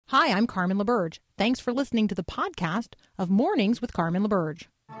Hi, I'm Carmen LaBerge. Thanks for listening to the podcast of Mornings with Carmen LaBerge.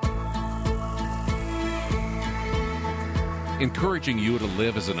 Encouraging you to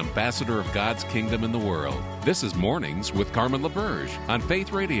live as an ambassador of God's kingdom in the world. This is Mornings with Carmen LaBerge on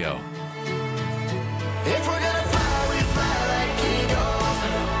Faith Radio. If we're gonna fly, we fly like eagles.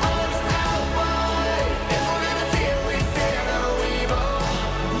 Arms out wide. If we're gonna fear, we fear no evil.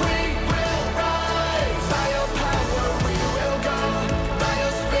 We will rise. By your power, we will go. By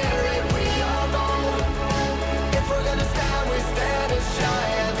your spirit, we are bold. If we're gonna stand, we stand as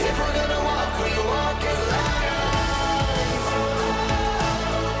giants. If we're gonna walk, we walk as lions.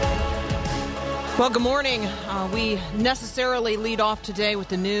 Well, good morning. We necessarily lead off today with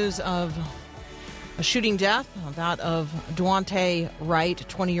the news of a shooting death, that of Daunte Wright,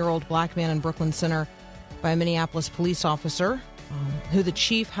 20-year-old black man in Brooklyn Center, by a Minneapolis police officer, who the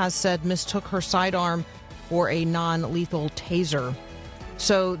chief has said mistook her sidearm for a non-lethal taser.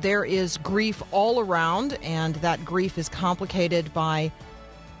 So there is grief all around, and that grief is complicated by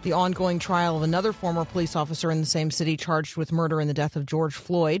the ongoing trial of another former police officer in the same city charged with murder in the death of George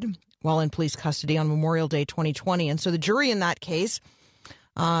Floyd while in police custody on Memorial Day 2020. And so the jury in that case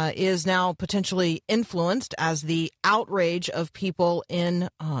is now potentially influenced as the outrage of people in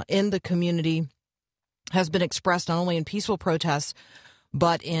the community has been expressed not only in peaceful protests,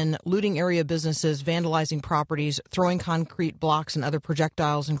 but in looting area businesses, vandalizing properties, throwing concrete blocks and other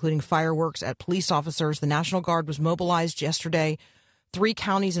projectiles, including fireworks at police officers. The National Guard was mobilized yesterday. 3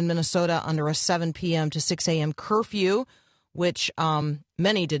 counties in Minnesota under a 7 p.m. to 6 a.m. curfew, which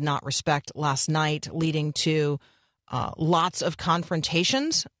many did not respect last night, leading to lots of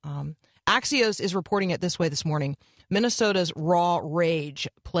confrontations. Axios is reporting it this way this morning. Minnesota's raw rage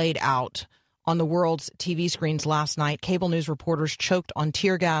played out on the world's TV screens last night. Cable news reporters choked on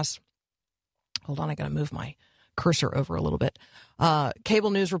tear gas. Hold on, I got to move my cursor over a little bit. Cable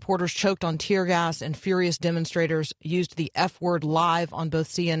news reporters choked on tear gas, and furious demonstrators used the F word live on both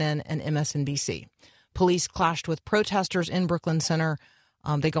CNN and MSNBC. Police clashed with protesters in Brooklyn Center.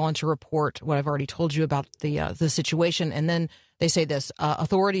 They go on to report what I've already told you about the situation. And then they say this,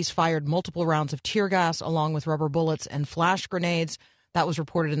 authorities fired multiple rounds of tear gas along with rubber bullets and flash grenades. That was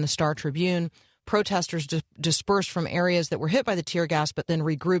reported in the Star Tribune. Protesters dispersed from areas that were hit by the tear gas, but then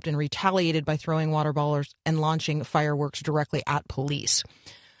regrouped and retaliated by throwing water balls and launching fireworks directly at police.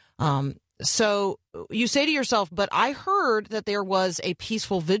 So you say to yourself, but I heard that there was a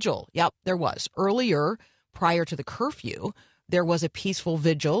peaceful vigil. Yep, there was. Earlier, prior to the curfew, there was a peaceful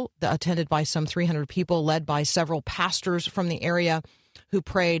vigil attended by some 300 people, led by several pastors from the area who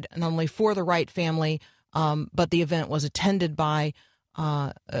prayed not only for the Wright family, but the event was attended by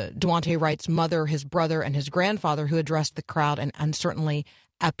Daunte Wright's mother, his brother, and his grandfather, who addressed the crowd and certainly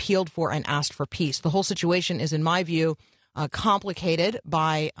appealed for and asked for peace. The whole situation is, in my view, complicated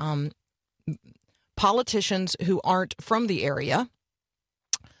by politicians who aren't from the area,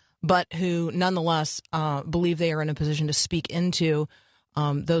 but who nonetheless believe they are in a position to speak into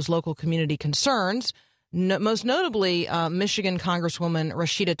those local community concerns. Most notably, Michigan Congresswoman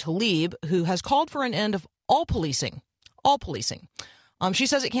Rashida Tlaib, who has called for an end of all policing. She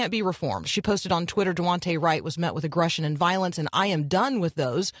says it can't be reformed. She posted on Twitter, Daunte Wright was met with aggression and violence, and I am done with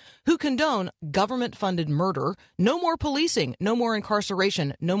those who condone government-funded murder. No more policing, no more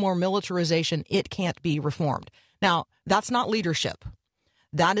incarceration, no more militarization. It can't be reformed. Now, that's not leadership.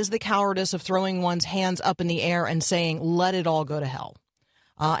 That is the cowardice of throwing one's hands up in the air and saying, let it all go to hell.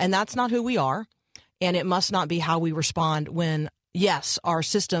 And that's not who we are. And it must not be how we respond when, yes, our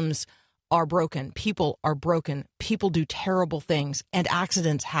systems are broken. People are broken. People do terrible things and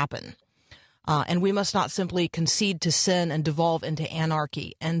accidents happen. And we must not simply concede to sin and devolve into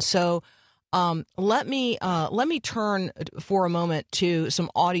anarchy. And so let me turn for a moment to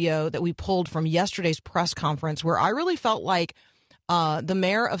some audio that we pulled from yesterday's press conference, where I really felt like the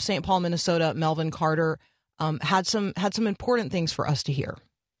mayor of St. Paul, Minnesota, Melvin Carter, had some important things for us to hear.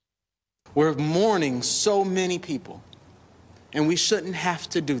 We're mourning so many people, and we shouldn't have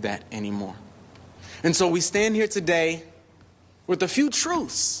to do that anymore. And so we stand here today with a few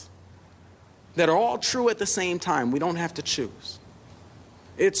truths that are all true at the same time. We don't have to choose.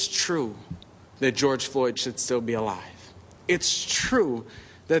 It's true that George Floyd should still be alive. It's true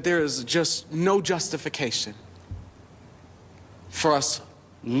that there is just no justification for us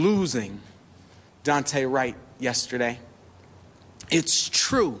losing Daunte Wright yesterday. It's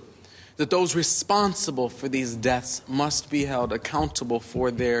true that those responsible for these deaths must be held accountable for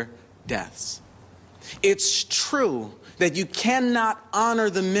their deaths. It's true that you cannot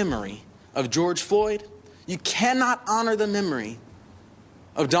honor the memory of George Floyd. You cannot honor the memory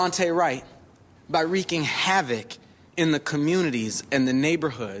of Daunte Wright by wreaking havoc in the communities and the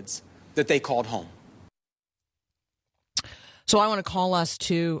neighborhoods that they called home. So I want to call us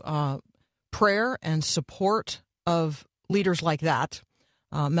to prayer and support of leaders like that.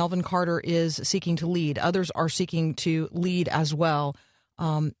 Melvin Carter is seeking to lead. Others are seeking to lead as well.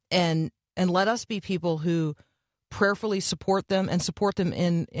 And let us be people who prayerfully support them and support them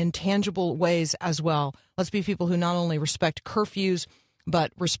in tangible ways as well. Let's be people who not only respect curfews,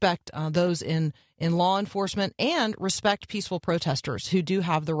 but respect those in law enforcement and respect peaceful protesters who do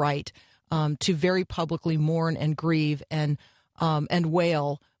have the right to very publicly mourn and grieve and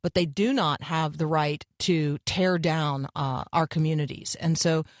wail, but they do not have the right to tear down our communities. And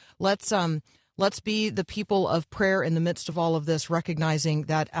so let's be the people of prayer in the midst of all of this, recognizing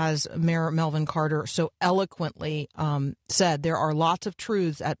that, as Mayor Melvin Carter so eloquently said, there are lots of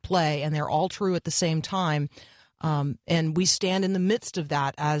truths at play, and they're all true at the same time. And we stand in the midst of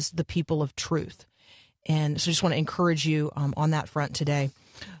that as the people of truth. And so I just want to encourage you on that front today.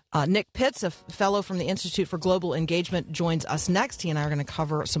 Nick Pitts, a fellow from the Institute for Global Engagement, joins us next. He and I are going to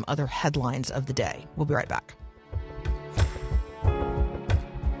cover some other headlines of the day. We'll be right back.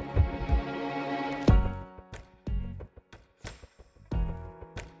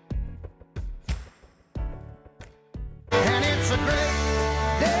 And it's a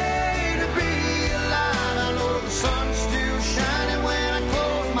great day to be alive. I know the sun's still shining when I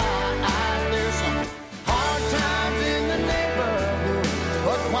close my eyes. There's some hard times in the neighborhood,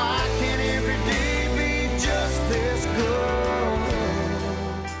 but why can't every day be just this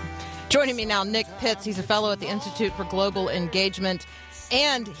good? Joining me now, Nick Pitts. He's a fellow at the Institute for Global Engagement,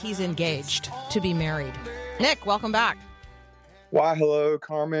 and he's engaged to be married. Nick, welcome back. Why, hello,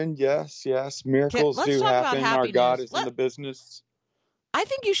 Carmen. Yes, miracles Let's do talk about happen. Our happiness. God is in the business. I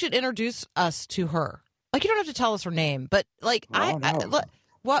think you should introduce us to her. Like, you don't have to tell us her name, but like,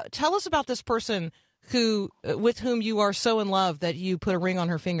 tell us about this person with whom you are so in love that you put a ring on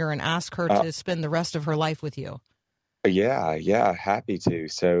her finger and ask her to spend the rest of her life with you. Yeah, happy to.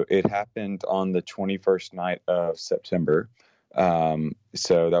 So it happened on the 21st night of September.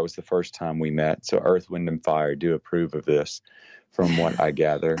 So that was the first time we met. So Earth, Wind, and Fire do approve of this, from what I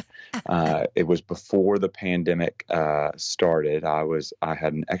gather. It was before the pandemic started. I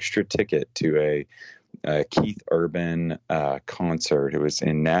had an extra ticket to a Keith Urban concert. It was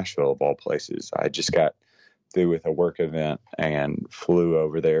in Nashville, of all places. I just got through with a work event and flew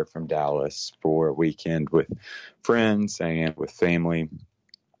over there from Dallas for a weekend with friends and with family.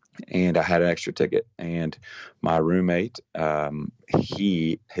 And I had an extra ticket, and my roommate,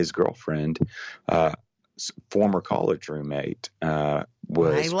 his girlfriend, former college roommate, was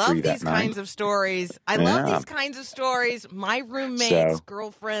I love free that these night. kinds of stories. I love these kinds of stories. My roommate's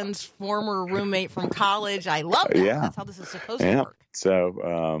girlfriend's former roommate from college. I love that. Yeah. That's how this is supposed to work.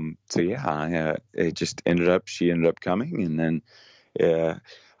 She ended up coming, and then,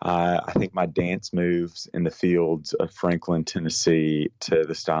 I think my dance moves in the fields of Franklin, Tennessee, to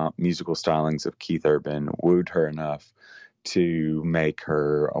the musical stylings of Keith Urban wooed her enough to make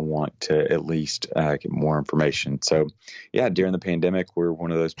her want to at least get more information. So, yeah, during the pandemic, we're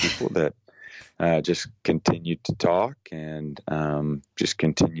one of those people that just continued to talk and just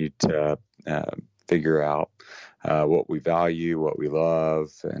continued to figure out what we value, what we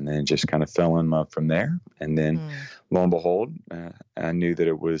love, and then just kind of fell in love from there. And then, lo and behold, I knew that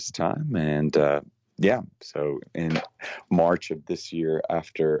it was time. And so in March of this year,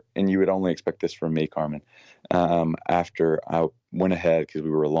 and you would only expect this from me, Carmen, after I went ahead, because we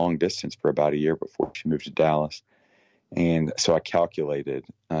were a long distance for about a year before she moved to Dallas. And so I calculated,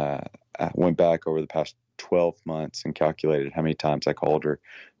 I went back over the past 12 months and calculated how many times I called her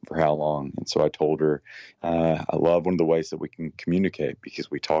for how long. And so I told her, I love one of the ways that we can communicate,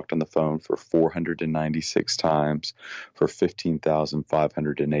 because we talked on the phone for 496 times for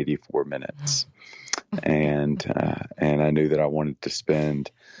 15,584 minutes. And I knew that I wanted to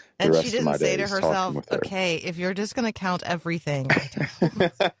spend the rest of my days talking with her. And she didn't say to herself, okay, if you're just going to count everything.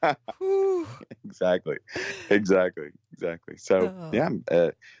 Exactly. So,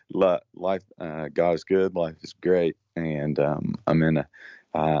 life, God is good. Life is great. And I'm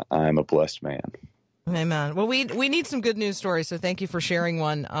a blessed man. Amen. Well, we need some good news stories, so thank you for sharing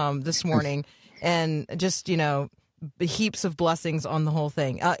one this morning. And just, heaps of blessings on the whole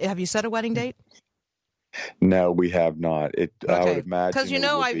thing. Have you set a wedding date? No, we have not. I would imagine, because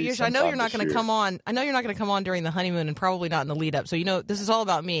I know you're not going to come on. I know you're not going to come on during the honeymoon, and probably not in the lead up. So this is all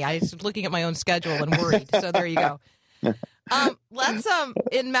about me. I was looking at my own schedule and worried. So there you go. Let's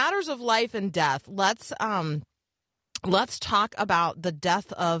in matters of life and death. Let's Let's talk about the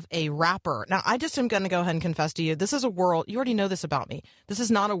death of a rapper. Now, I just am going to go ahead and confess to you, this is a world, you already know this about me. This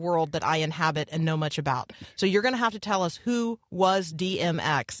is not a world that I inhabit and know much about. So you're going to have to tell us, who was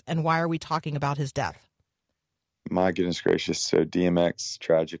DMX and why are we talking about his death? My goodness gracious. So DMX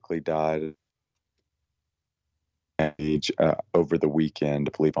tragically died at age over the weekend,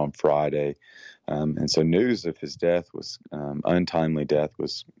 I believe on Friday. And so news of his death was, untimely death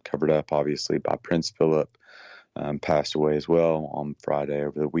was covered up, obviously, by Prince Philip. Passed away as well on Friday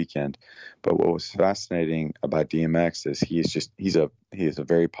over the weekend. But what was fascinating about DMX is he is a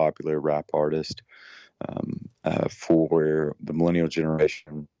very popular rap artist for the millennial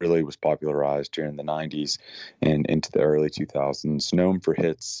generation. Really was popularized during the 90s and into the early 2000s, known for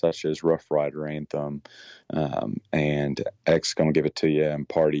hits such as Rough Rider Anthem and X Gonna Give It To You and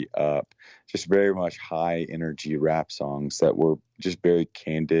Party Up. Just very much high energy rap songs that were just very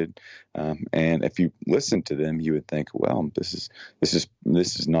candid. And if you listen to them, you would think, well, this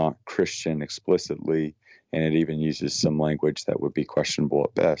is not Christian explicitly, and it even uses some language that would be questionable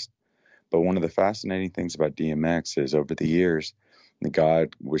at best. But one of the fascinating things about DMX is over the years,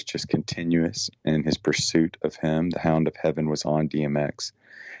 God was just continuous in his pursuit of him. The Hound of Heaven was on DMX,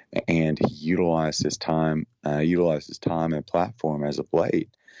 and he utilized his time and platform as of late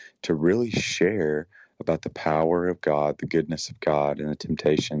to really share about the power of God, the goodness of God, and the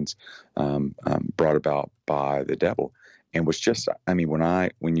temptations brought about by the devil. And was just, I mean,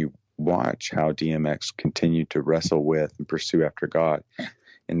 when you watch how DMX continued to wrestle with and pursue after God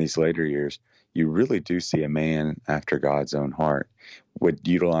in these later years, you really do see a man after God's own heart. Would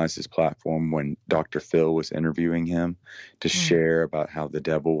utilize his platform when Dr. Phil was interviewing him to share about how the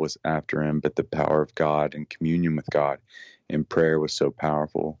devil was after him, but the power of God and communion with God in prayer was so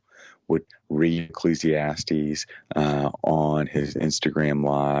powerful. Would read Ecclesiastes on his Instagram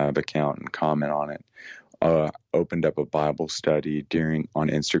Live account and comment on it. Opened up a Bible study on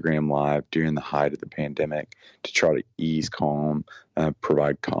Instagram Live during the height of the pandemic to try to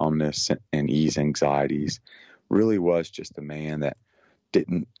provide calmness and ease anxieties. Really was just a man that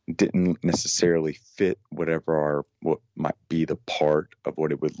didn't necessarily fit what might be the part of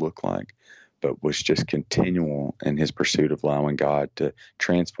what it would look like, but was just continual in his pursuit of allowing God to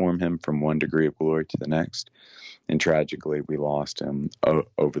transform him from one degree of glory to the next. And tragically, we lost him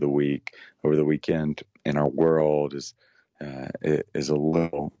over the weekend, and our world is a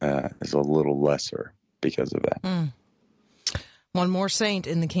little lesser because of that. One more saint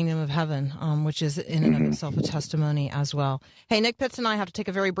in the kingdom of heaven, which is in and of itself a testimony as well. Hey, Nick Pitts and I have to take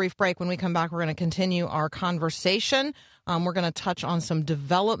a very brief break. When we come back, we're going to continue our conversation. We're going to touch on some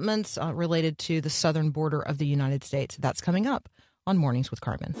developments related to the southern border of the United States. That's coming up on Mornings with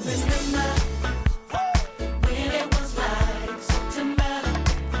Carmen.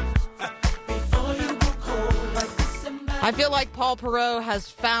 I feel like Paul Perot has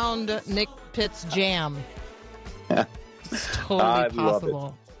found Nick Pitt's jam. It's totally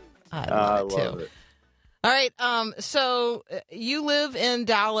possible. I love it. All right. So you live in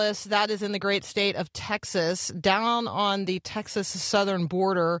Dallas. That is in the great state of Texas. Down on the Texas southern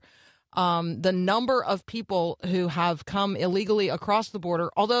border, the number of people who have come illegally across the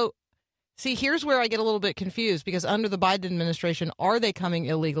border, although, see, here's where I get a little bit confused, because under the Biden administration, are they coming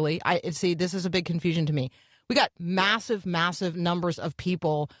illegally? This is a big confusion to me. We got massive numbers of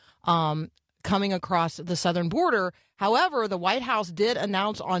people coming across the southern border. However, the White House did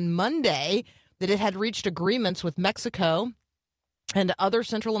announce on Monday that it had reached agreements with Mexico and other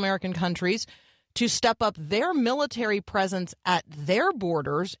Central American countries to step up their military presence at their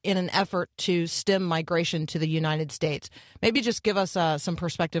borders in an effort to stem migration to the United States. Maybe just give us some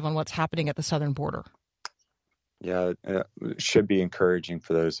perspective on what's happening at the southern border. Yeah, it should be encouraging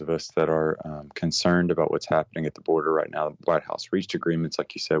for those of us that are concerned about what's happening at the border right now. The White House reached agreements,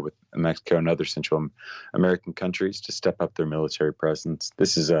 like you said, with Mexico and other Central American countries to step up their military presence.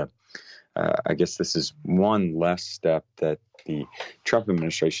 This is I guess this is one less step that the Trump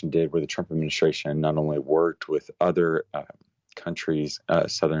administration did, where the Trump administration not only worked with other countries,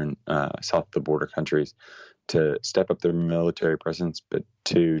 south of the border countries, to step up their military presence, but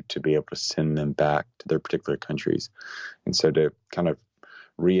to be able to send them back to their particular countries. And so to kind of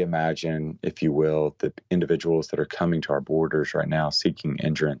reimagine, if you will, the individuals that are coming to our borders right now seeking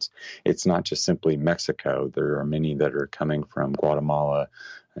entrance. It's not just simply Mexico. There are many that are coming from Guatemala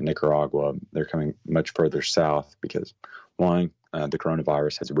and Nicaragua. They're coming much further south because, one, the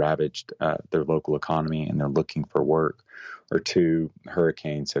coronavirus has ravaged their local economy and they're looking for work. Or two,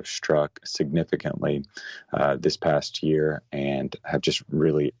 hurricanes have struck significantly this past year and have just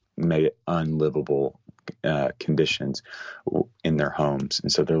really made it unlivable conditions in their homes.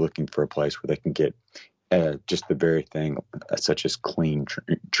 And so they're looking for a place where they can get just the very thing such as clean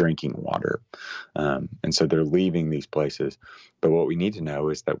drinking water. And so they're leaving these places. But what we need to know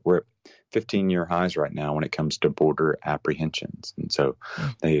is that we're at 15-year highs right now when it comes to border apprehensions. And so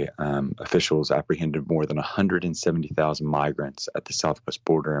the officials apprehended more than 170,000 migrants at the southwest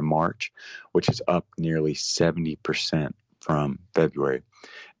border in March, which is up nearly 70% from February.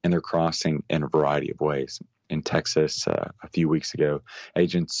 And they're crossing in a variety of ways. In Texas, a few weeks ago,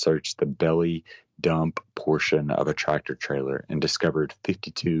 agents searched the belly dump portion of a tractor trailer and discovered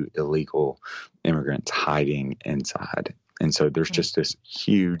 52 illegal immigrants hiding inside. And so there's just this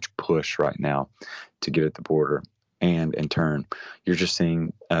huge push right now to get at the border. And in turn, you're just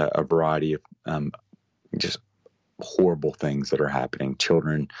seeing a variety of just horrible things that are happening.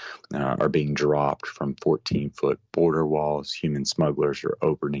 Children are being dropped from 14-foot border walls. Human smugglers are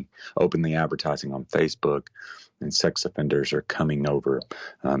openly advertising on Facebook, and sex offenders are coming over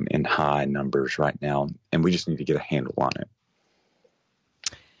in high numbers right now. And we just need to get a handle on it.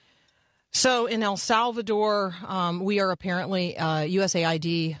 So in El Salvador, we are apparently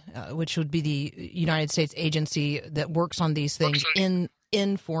USAID, which would be the United States agency that works on these things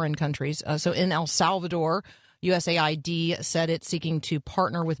in foreign countries. So in El Salvador, USAID said it's seeking to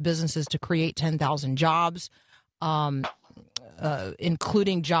partner with businesses to create 10,000 jobs,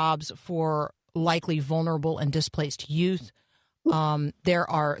 including jobs for likely vulnerable and displaced youth.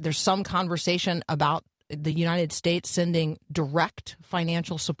 There's some conversation about the United States sending direct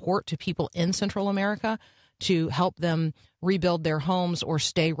financial support to people in Central America to help them rebuild their homes or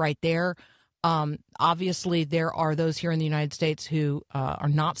stay right there. Obviously, there are those here in the United States who are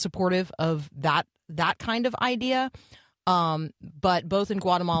not supportive of that kind of idea. But both in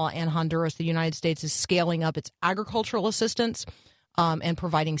Guatemala and Honduras, the United States is scaling up its agricultural assistance and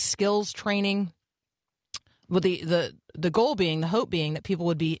providing skills training, with the goal being, the hope being that people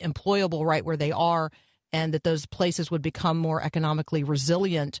would be employable right where they are, and that those places would become more economically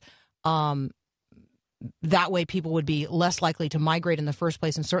resilient. That way people would be less likely to migrate in the first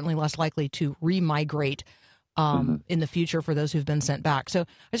place, and certainly less likely to remigrate in the future for those who've been sent back. So I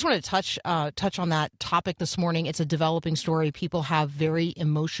just wanted to touch on that topic this morning. It's a developing story. People have very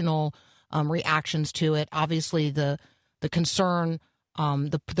emotional reactions to it. Obviously, the concern,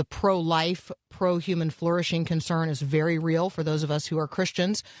 the pro-life, pro-human flourishing concern is very real for those of us who are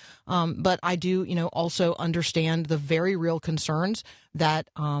Christians. But I do, also understand the very real concerns that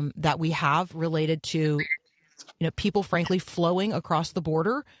we have related to, people frankly flowing across the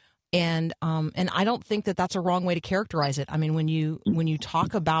border. And I don't think that that's a wrong way to characterize it. I mean, when you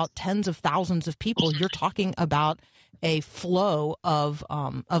talk about tens of thousands of people, you're talking about a flow of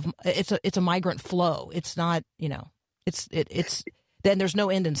it's a migrant flow. It's not, it's then there's no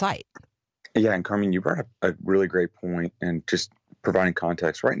end in sight. Yeah, and Carmen, you brought up a really great point, and just providing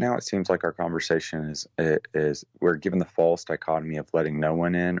context. Right now, it seems like our conversation is we're given the false dichotomy of letting no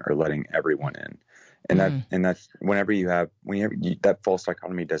one in or letting everyone in. And that's whenever that false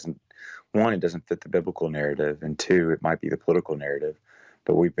dichotomy doesn't fit the biblical narrative, and two, it might be the political narrative.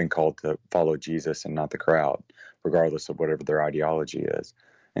 But we've been called to follow Jesus and not the crowd, regardless of whatever their ideology is.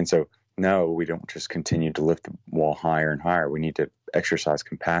 And so, no, we don't just continue to lift the wall higher and higher. We need to exercise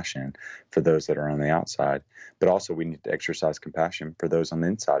compassion for those that are on the outside, but also we need to exercise compassion for those on the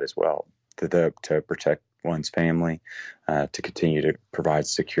inside as well, to protect one's family, to continue to provide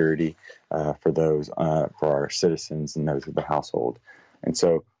security for those, for our citizens and those of the household. And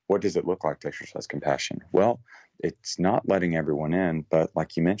so what does it look like to exercise compassion? Well, it's not letting everyone in, but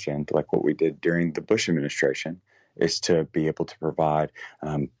like you mentioned, like what we did during the Bush administration, is to be able to provide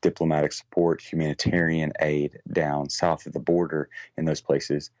diplomatic support, humanitarian aid down south of the border in those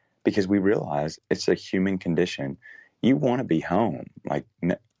places, because we realize it's a human condition. You want to be home. Like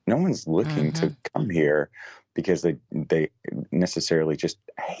no one's looking to come here because they necessarily just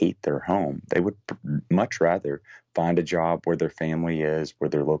hate their home. They would much rather find a job where their family is, where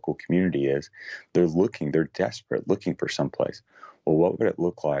their local community is. They're desperate, looking for someplace. Well, what would it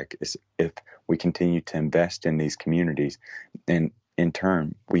look like is if we continue to invest in these communities, and in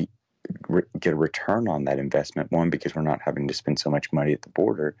turn, we get a return on that investment, one, because we're not having to spend so much money at the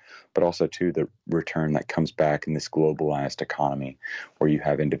border, but also, two, the return that comes back in this globalized economy where you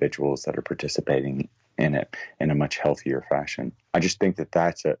have individuals that are participating in it in a much healthier fashion. I just think that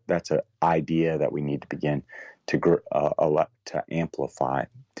that's an idea that we need to begin to amplify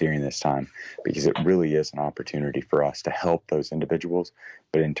during this time, because it really is an opportunity for us to help those individuals,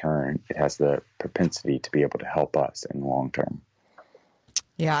 but in turn, it has the propensity to be able to help us in the long term.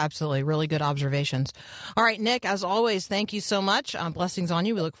 Yeah, absolutely. Really good observations. All right, Nick, as always, thank you so much. Blessings on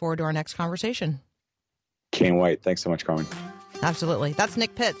you. We look forward to our next conversation. Can't wait. Thanks so much, Carmen. Absolutely. That's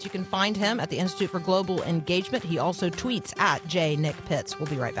Nick Pitts. You can find him at the Institute for Global Engagement. He also tweets at @JNickPitts. We'll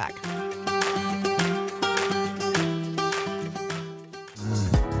be right back.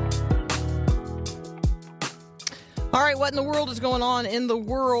 All right, what in the world is going on in the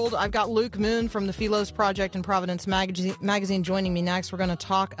world? I've got Luke Moon from the Philos Project and Providence Magazine joining me next. We're going to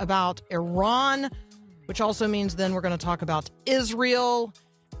talk about Iran, which also means then we're going to talk about Israel.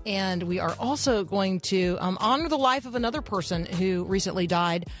 And we are also going to honor the life of another person who recently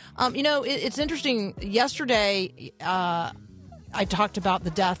died. It's interesting. Yesterday, I talked about the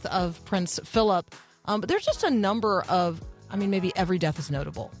death of Prince Philip, but there's just a number of, maybe every death is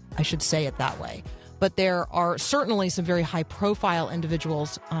notable. I should say it that way. But there are certainly some very high-profile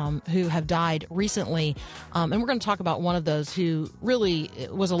individuals who have died recently. And we're going to talk about one of those who really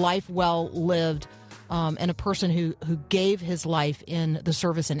was a life well lived, and a person who gave his life in the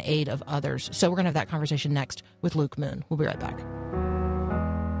service and aid of others. So we're going to have that conversation next with Luke Moon. We'll be right back.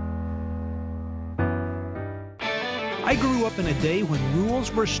 I grew up in a day when rules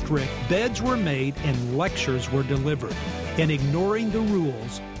were strict, beds were made, and lectures were delivered. And ignoring the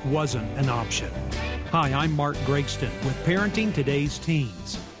rules wasn't an option. Hi, I'm Mark Gregston with Parenting Today's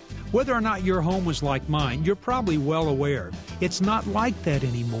Teens. Whether or not your home was like mine, you're probably well aware it's not like that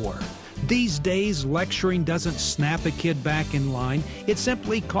anymore. These days, lecturing doesn't snap a kid back in line. It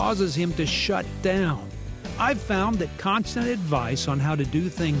simply causes him to shut down. I've found that constant advice on how to do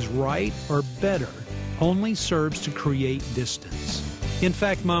things right or better only serves to create distance. In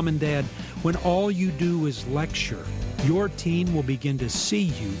fact, Mom and Dad, when all you do is lecture, your teen will begin to see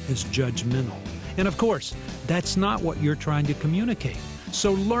you as judgmental. And of course, that's not what you're trying to communicate.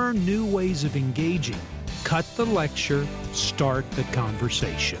 So learn new ways of engaging. Cut the lecture, start the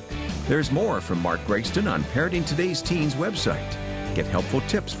conversation. There's more from Mark Gregston on Parenting Today's Teens website. Get helpful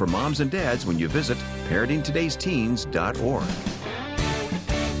tips for moms and dads when you visit parentingtodaysteens.org.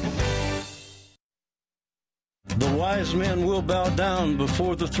 The wise men will bow down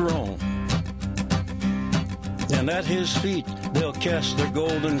before the throne, and at his feet they'll cast their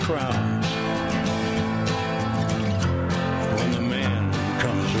golden crowns when the man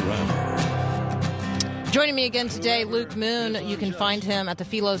comes around. Joining me again today, Luke Moon. You can find him at the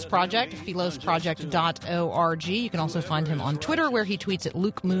Philos Project, philosproject.org. You can also find him on Twitter, where he tweets at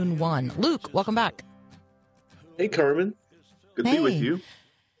LukeMoon1. Luke, welcome back. Hey, Carmen. Good to be with you.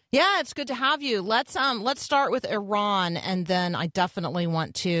 Yeah, it's good to have you. Let's start with Iran, and then I definitely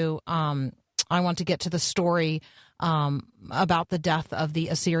want to get to the story about the death of the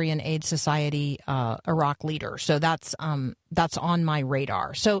Assyrian Aid Society Iraq leader. So that's on my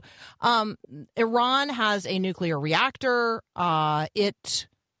radar. So Iran has a nuclear reactor. It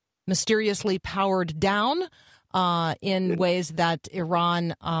mysteriously powered down in ways that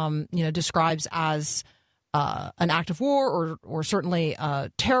Iran describes as an act of war or certainly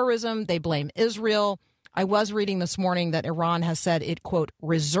terrorism. They blame Israel. I was reading this morning that Iran has said it, quote,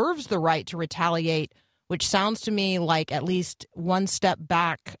 reserves the right to retaliate, which sounds to me like at least one step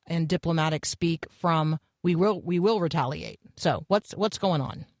back in diplomatic speak from we will retaliate. So what's going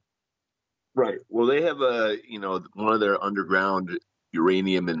on? Right. Well, they have one of their underground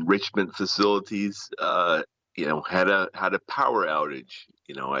uranium enrichment facilities, had a power outage,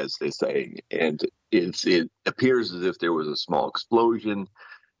 as they say, and it appears as if there was a small explosion.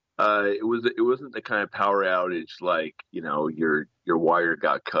 It wasn't the kind of power outage like, your wire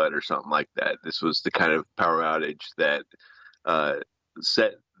got cut or something like that. This was the kind of power outage that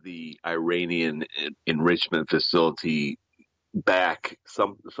set the Iranian enrichment facility back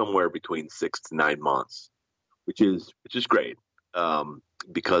somewhere between 6 to 9 months, which is great,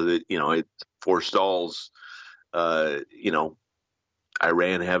 because it forestalls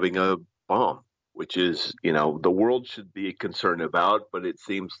Iran having a bomb, which is, the world should be concerned about. But it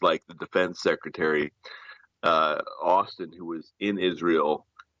seems like the defense secretary, Austin, who was in Israel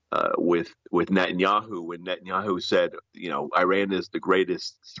with Netanyahu, when Netanyahu said, Iran is the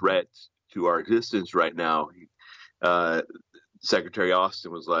greatest threat to our existence right now, Secretary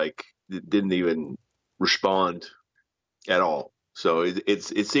Austin was like, didn't even respond at all. So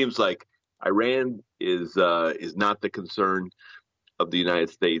it seems like Iran is not the concern of the United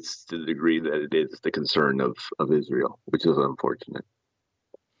States to the degree that it is the concern of Israel, which is unfortunate.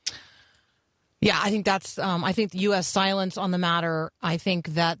 Yeah, I think that's. I think the U.S. silence on the matter. I think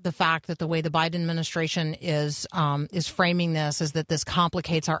that the fact that the way the Biden administration is framing this is that this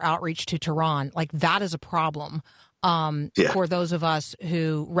complicates our outreach to Tehran. Like, that is a problem for those of us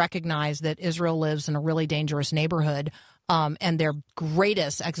who recognize that Israel lives in a really dangerous neighborhood, and their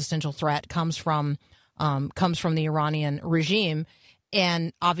greatest existential threat comes from the Iranian regime.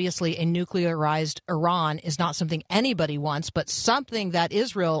 And obviously, a nuclearized Iran is not something anybody wants, but something that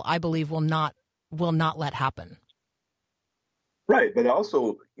Israel, I believe, will not let happen. Right, but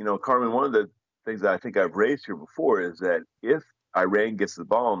also, Carmen, one of the things that I think I've raised here before is that if Iran gets the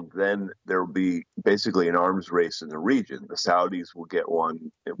bomb, then there will be basically an arms race in the region. The Saudis will get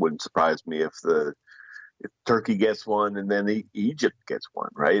one. It wouldn't surprise me if Turkey gets one, and then Egypt gets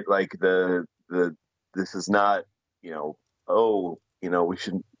one. Right? Like this is not, we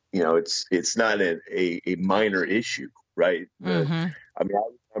shouldn't, it's not a minor issue, right? Mm-hmm. I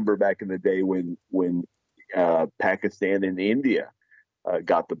remember back in the day when Pakistan and India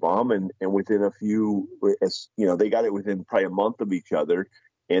got the bomb, and within they got it within probably a month of each other,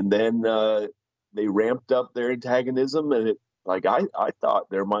 and then they ramped up their antagonism, and I thought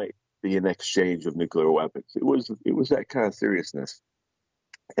there might be an exchange of nuclear weapons. It was that kind of seriousness,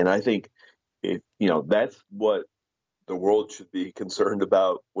 and I think that's what the world should be concerned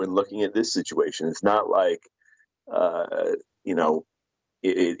about when looking at this situation. It's not like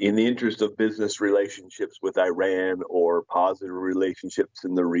in the interest of business relationships with Iran or positive relationships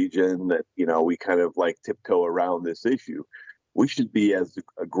in the region that, we kind of tiptoe around this issue. We should be as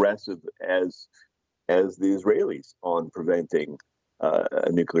aggressive as the Israelis on preventing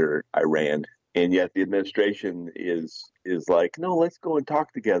a nuclear Iran. And yet the administration is like, no, let's go and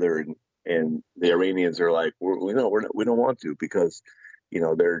talk together. And the Iranians are like, we don't want to, because,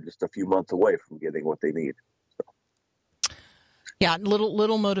 they're just a few months away from getting what they need. Yeah,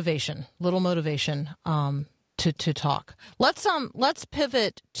 little motivation to talk. Let's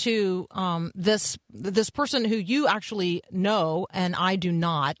pivot to this person who you actually know and I do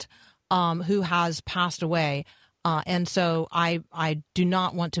not, who has passed away, and so I do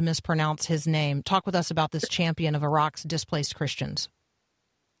not want to mispronounce his name. Talk with us about this champion of Iraq's displaced Christians.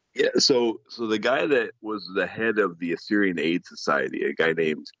 Yeah, so the guy that was the head of the Assyrian Aid Society, a guy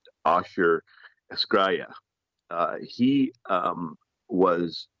named Asher Eskraya. He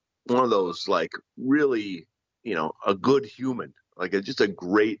was one of those really, a good human, just a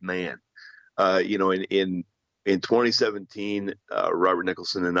great man. In 2017, Robert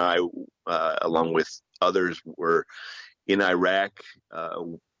Nicholson and I, along with others, were in Iraq,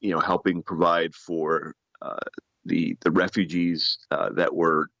 helping provide for the refugees that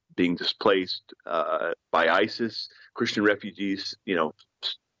were being displaced by ISIS, Christian refugees,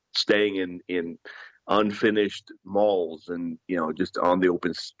 staying in unfinished malls and, just on the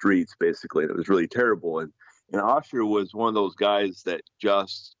open streets, basically. And it was really terrible. And Asher was one of those guys that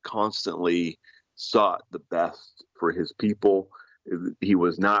just constantly sought the best for his people. He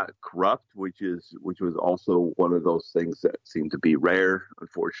was not corrupt, which was also one of those things that seemed to be rare,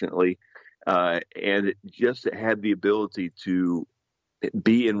 unfortunately. And it just had the ability to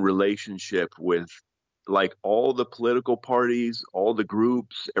be in relationship with all the political parties, all the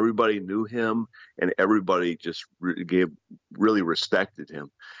groups. Everybody knew him, and everybody just really respected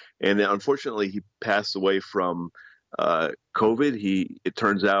him. And unfortunately, he passed away from COVID. It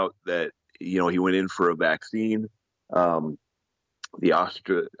turns out that he went in for a vaccine, the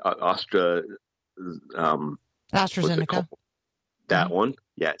AstraZeneca. That one,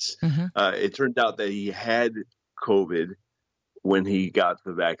 yes. Mm-hmm. It turned out that he had COVID when he got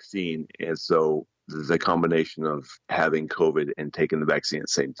the vaccine, and so the combination of having COVID and taking the vaccine at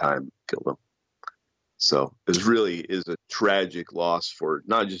the same time killed him. So it really is a tragic loss for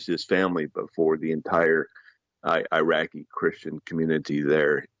not just his family, but for the entire Iraqi Christian community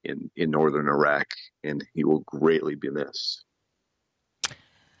there in northern Iraq, and he will greatly be missed.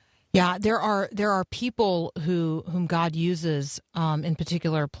 Yeah, there are people whom God uses in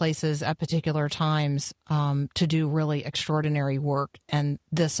particular places at particular times to do really extraordinary work, and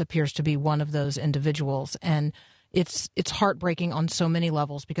this appears to be one of those individuals. And it's heartbreaking on so many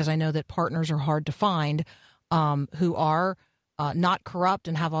levels, because I know that partners are hard to find who are not corrupt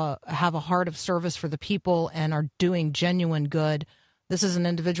and have a heart of service for the people and are doing genuine good. This is an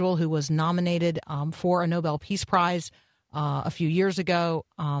individual who was nominated for a Nobel Peace Prize a few years ago.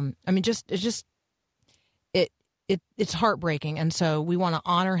 It's heartbreaking, and so we want to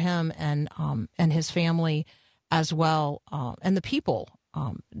honor him and his family as well, and the people.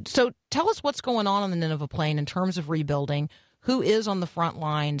 So tell us what's going on the Nineveh Plain in terms of rebuilding. Who is on the front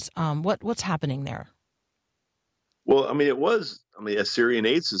lines? What's happening there? Well, Assyrian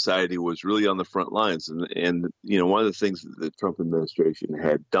Aid Society was really on the front lines, and one of the things that the Trump administration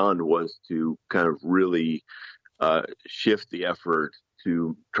had done was to kind of really shift the effort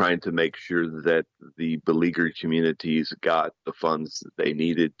to trying to make sure that the beleaguered communities got the funds that they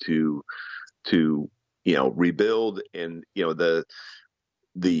needed to rebuild. And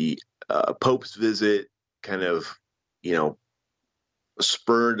the Pope's visit kind of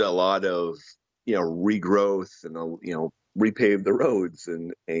spurred a lot of, regrowth and, repave the roads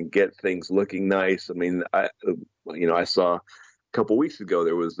and get things looking nice. I mean, I saw a couple weeks ago,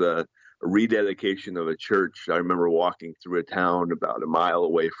 there was a rededication of a church. I remember walking through a town about a mile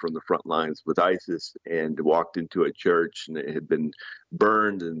away from the front lines with ISIS and walked into a church, and it had been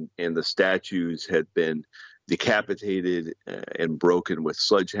burned, and the statues had been decapitated and broken with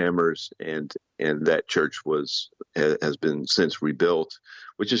sledgehammers, and that church has been since rebuilt,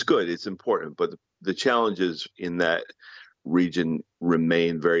 which is good. It's important, but the challenges in that region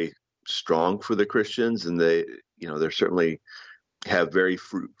remain very strong for the Christians, and they certainly have very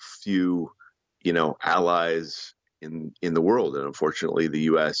few, allies in the world, and unfortunately, the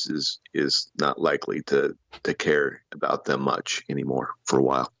U.S. is not likely to care about them much anymore for a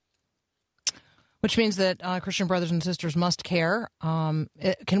while. Which means that Christian brothers and sisters must care.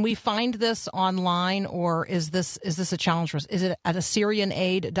 Can we find this online, or is this a challenge for us? Is it at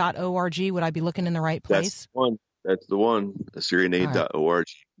AsyrianAid.org? Would I be looking in the right place? That's the one. AsyrianAid.org.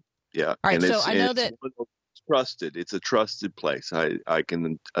 Yeah. All right. And so I know that it's trusted. It's a trusted place. I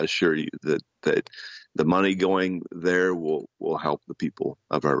can assure you that the money going there will help the people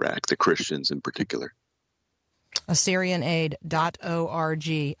of Iraq, the Christians in particular.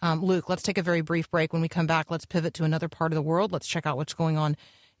 AsyrianAid.org. Luke, let's take a very brief break. When we come back, let's pivot to another part of the world. Let's check out what's going on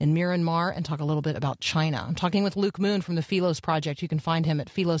in Myanmar and talk a little bit about China. I'm talking with Luke Moon from the Philos Project. You can find him at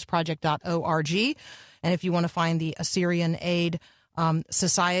philosproject.org. And if you want to find the Assyrian Aid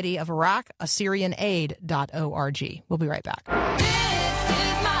Society of Iraq, AsyrianAid.org. We'll be right back.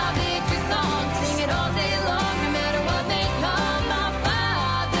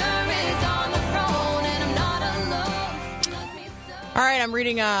 All right, I'm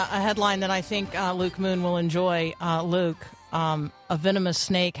reading a headline that I think Luke Moon will enjoy. Luke, a venomous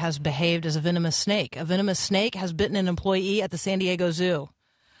snake has behaved as a venomous snake. A venomous snake has bitten an employee at the San Diego Zoo.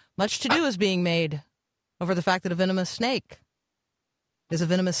 Much to do is being made over the fact that a venomous snake is a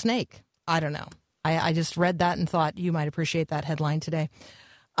venomous snake. I don't know. I just read that and thought you might appreciate that headline today.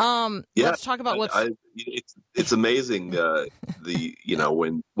 Let's talk about what's... It's amazing,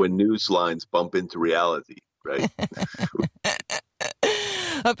 when news lines bump into reality, right?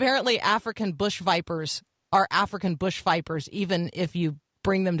 Apparently, African bush vipers are African bush vipers, even if you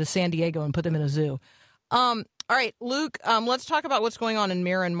bring them to San Diego and put them in a zoo. All right, Luke, let's talk about what's going on in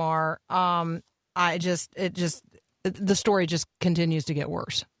Myanmar. The story just continues to get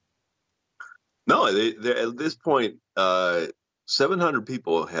worse. No, at this point, 700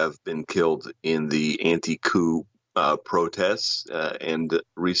 people have been killed in the anti-coup protests, and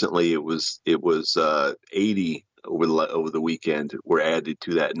recently it was 80 over the weekend were added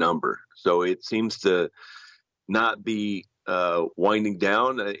to that number. So it seems to not be winding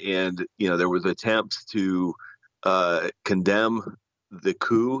down, and there was attempts to condemn the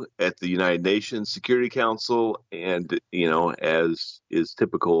coup at the United Nations Security Council, and as is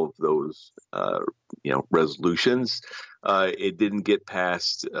typical of those resolutions, it didn't get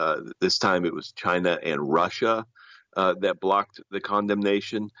passed. This time it was China and Russia that blocked the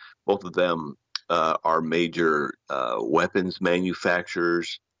condemnation. Both of them are major weapons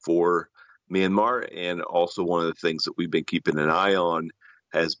manufacturers for Myanmar, and also one of the things that we've been keeping an eye on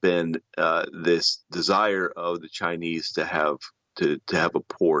has been this desire of the Chinese to have a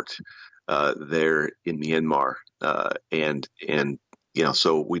port there in Myanmar, and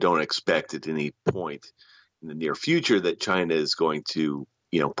so we don't expect at any point in the near future that China is going to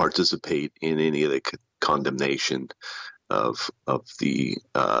participate in any of the condemnation of the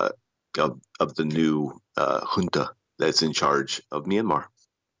new junta that's in charge of Myanmar.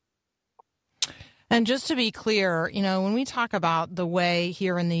 And just to be clear, when we talk about the way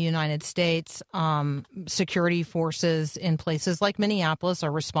here in the United States, security forces in places like Minneapolis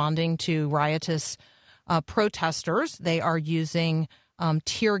are responding to riotous protesters, they are using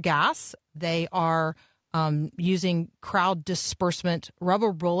tear gas, they are using crowd dispersement,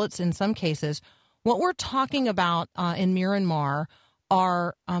 rubber bullets in some cases. What we're talking about in Myanmar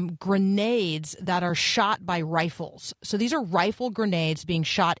are grenades that are shot by rifles. So these are rifle grenades being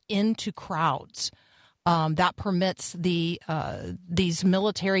shot into crowds. That permits these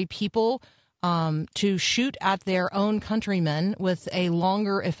military people to shoot at their own countrymen with a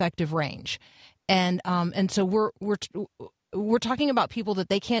longer effective range, and so we're talking about people that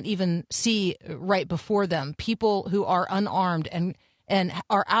they can't even see right before them. People who are unarmed and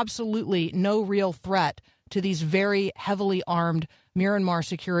are absolutely no real threat to these very heavily armed Myanmar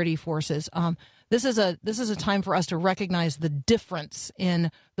security forces. This is a time for us to recognize the difference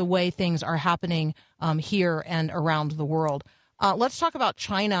in the way things are happening here and around the world. Let's talk about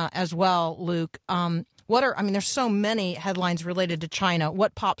China as well, Luke. there's so many headlines related to China.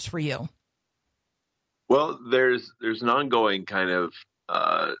 What pops for you? Well, there's an ongoing kind of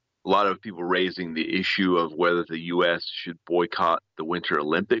a lot of people raising the issue of whether the U.S. should boycott the Winter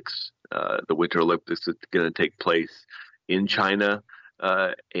Olympics. The Winter Olympics is going to take place in China,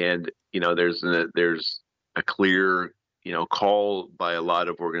 and there's a clear call by a lot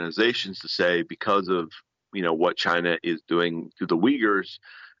of organizations to say because of what China is doing to the Uyghurs,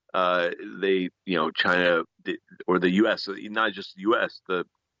 China or the U.S. not just the U.S.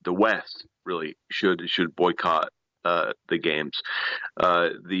 the West really should boycott the games.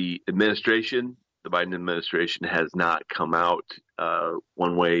 The Biden administration has not come out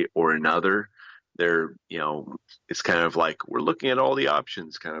one way or another. It's kind of like we're looking at all the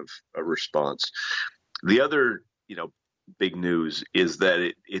options, kind of a response. The other, big news is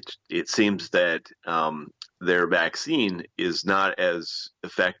that it seems that their vaccine is not as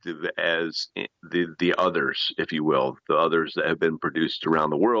effective as the others, if you will, the others that have been produced around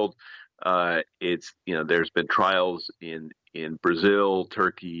the world. There's been trials in Brazil,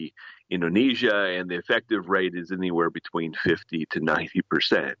 Turkey, Indonesia, and the effective rate is anywhere between 50 to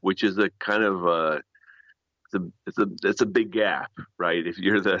 90%, which is a kind of it's a big gap, right? If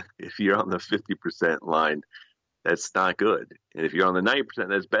you're on the 50% line, that's not good. And if you're on the 90%,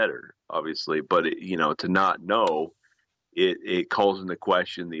 that's better, obviously. But to not know, it calls into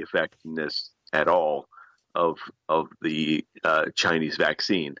question the effectiveness at all of the Chinese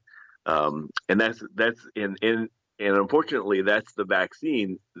vaccine. And unfortunately, that's the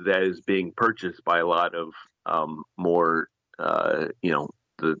vaccine that is being purchased by a lot of more the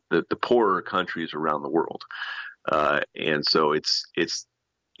poorer countries around the world, and so it's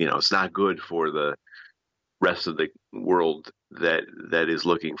not good for the rest of the world that is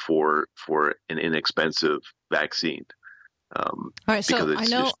looking for an inexpensive vaccine. All right, so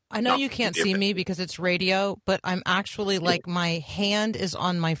I know you can't see me because it's radio, but I'm actually like my hand is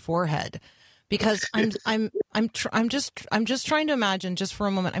on my forehead because I'm just trying to imagine just for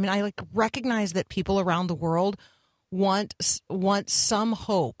a moment. I mean, I recognize that people around the world want some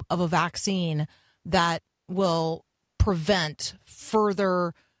hope of a vaccine that will prevent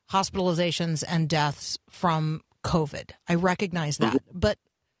further hospitalizations and deaths from COVID. I recognize that, but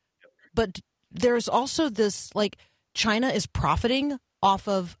there's also this China is profiting off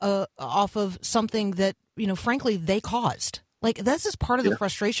of something that frankly they caused. This is part of the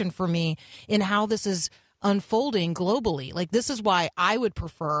frustration for me in how this is unfolding globally. This is why I would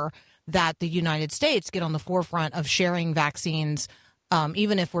prefer that the United States get on the forefront of sharing vaccines,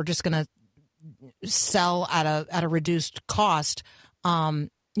 even if we're just going to sell at a reduced cost.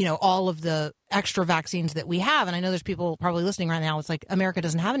 All of the extra vaccines that we have. And I know there's people probably listening right now. It's like, America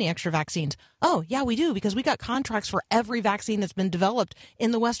doesn't have any extra vaccines. Oh, yeah, we do, because we got contracts for every vaccine that's been developed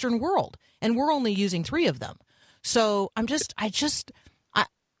in the Western world. And we're only using 3 of them. So I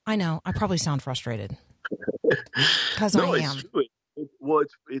know I probably sound frustrated because I am. True. Well,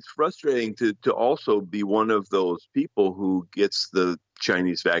 it's frustrating to also be one of those people who gets the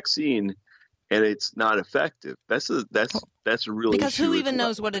Chinese vaccine and it's not effective. That's a real because issue. Who even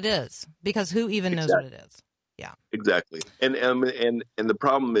knows what it is? Because who even knows what it is? Yeah, exactly. And the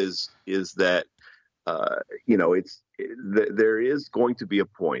problem is that there is going to be a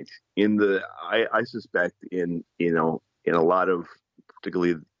point I suspect in a lot of,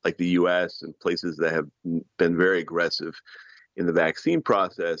 particularly like the U.S. and places that have been very aggressive in the vaccine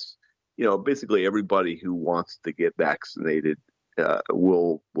process. Basically everybody who wants to get vaccinated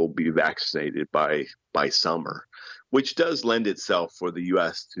will be vaccinated by summer, which does lend itself for the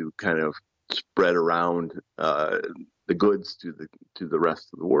U.S. to kind of spread around the goods to the rest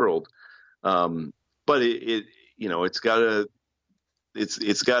of the world. But it's got to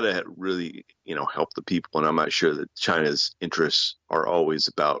really help the people, and I'm not sure that China's interests are always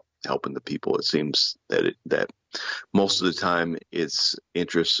about helping the people. It seems that most of the time its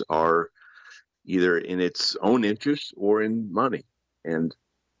interests are either in its own interest or in money. And,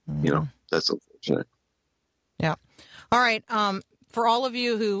 that's unfortunate. Yeah. All right. For all of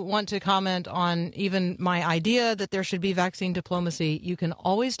you who want to comment on even my idea that there should be vaccine diplomacy, you can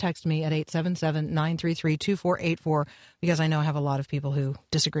always text me at 877-933-2484 because I know I have a lot of people who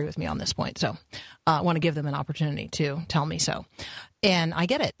disagree with me on this point. So I want to give them an opportunity to tell me so. And I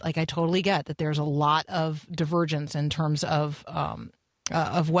get it. I totally get that there's a lot of divergence in terms of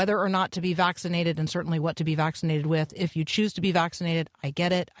whether or not to be vaccinated and certainly what to be vaccinated with. If you choose to be vaccinated, I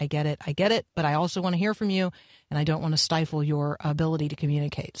get it. But I also want to hear from you, and I don't want to stifle your ability to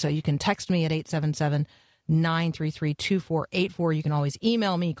communicate. So you can text me at 877-933-2484. You can always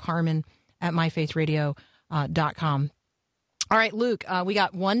email me, Carmen, at myfaithradio.com. All right, Luke, we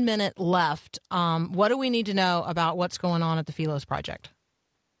got 1 minute left. What do we need to know about what's going on at the Philos Project?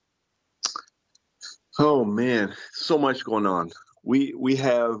 Oh man, so much going on. We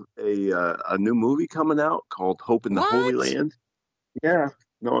have a new movie coming out called Hope in the Holy Land. Yeah,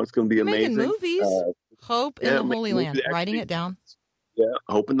 no, it's going to be amazing. Making movies. Hope in the Holy Land. Actually, writing it down. Yeah,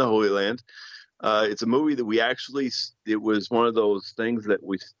 Hope in the Holy Land. It's a movie that it was one of those things that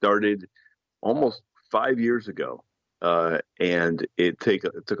we started almost 5 years ago, and it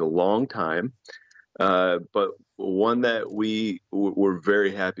took a long time, but one that we were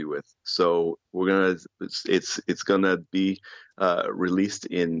very happy with. So it's gonna be released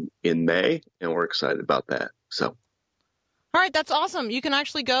in May, and we're excited about that. So, all right, that's awesome. You can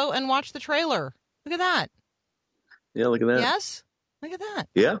actually go and watch the trailer. Look at that. Yeah, look at that. Yes. Look at that.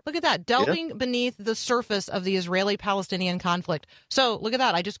 Yeah. Look at that. Delving beneath the surface of the Israeli-Palestinian conflict. So look at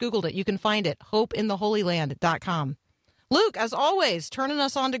that. I just Googled it. You can find it. HopeInTheHolyLand.com. Luke, as always, turning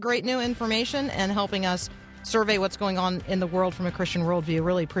us on to great new information and helping us survey what's going on in the world from a Christian worldview.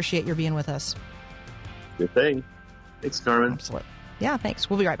 Really appreciate your being with us. Good thing. Thanks, Carmen. Absolutely. Yeah, thanks.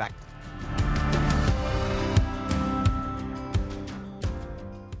 We'll be right back.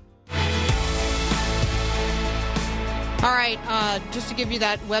 All right, just to give you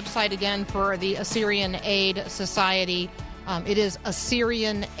that website again for the Assyrian Aid Society, it is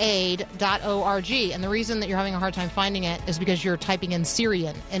AssyrianAid.org. And the reason that you're having a hard time finding it is because you're typing in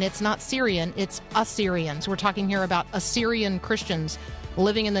Syrian. And it's not Syrian, it's Assyrian. So we're talking here about Assyrian Christians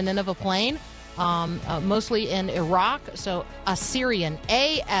living in the Nineveh Plain, mostly in Iraq. So Assyrian,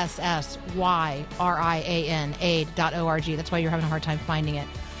 ASSYRIAN, aid.org. That's why you're having a hard time finding it.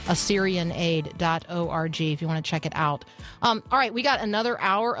 AssyrianAid.org if you want to check it out. All right, we got another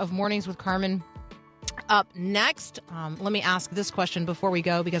hour of Mornings with Carmen up next. Let me ask this question before we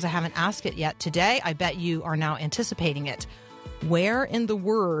go because I haven't asked it yet today. I bet you are now anticipating it. Where in the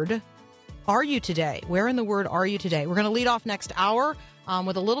Word are you today? Where in the Word are you today? We're going to lead off next hour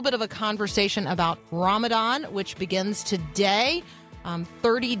with a little bit of a conversation about Ramadan, which begins today.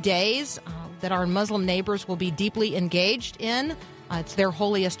 30 days that our Muslim neighbors will be deeply engaged in. It's their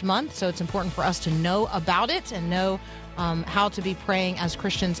holiest month, so it's important for us to know about it and know how to be praying as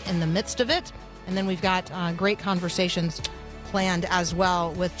Christians in the midst of it. And then we've got great conversations planned as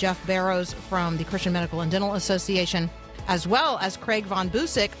well with Jeff Barrows from the Christian Medical and Dental Association, as well as Craig Von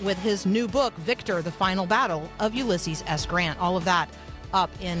Busick with his new book, Victor, The Final Battle of Ulysses S. Grant. All of that up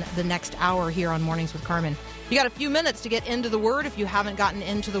in the next hour here on Mornings with Carmen. You got a few minutes to get into the Word if you haven't gotten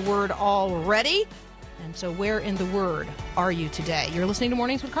into the Word already. And so where in the Word are you today? You're listening to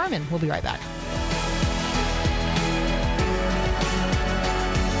Mornings with Carmen. We'll be right back.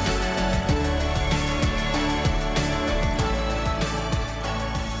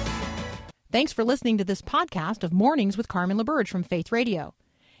 Thanks for listening to this podcast of Mornings with Carmen LaBerge from Faith Radio.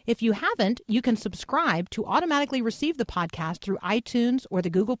 If you haven't, you can subscribe to automatically receive the podcast through iTunes or the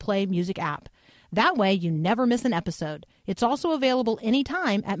Google Play Music app. That way you never miss an episode. It's also available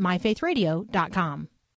anytime at myfaithradio.com.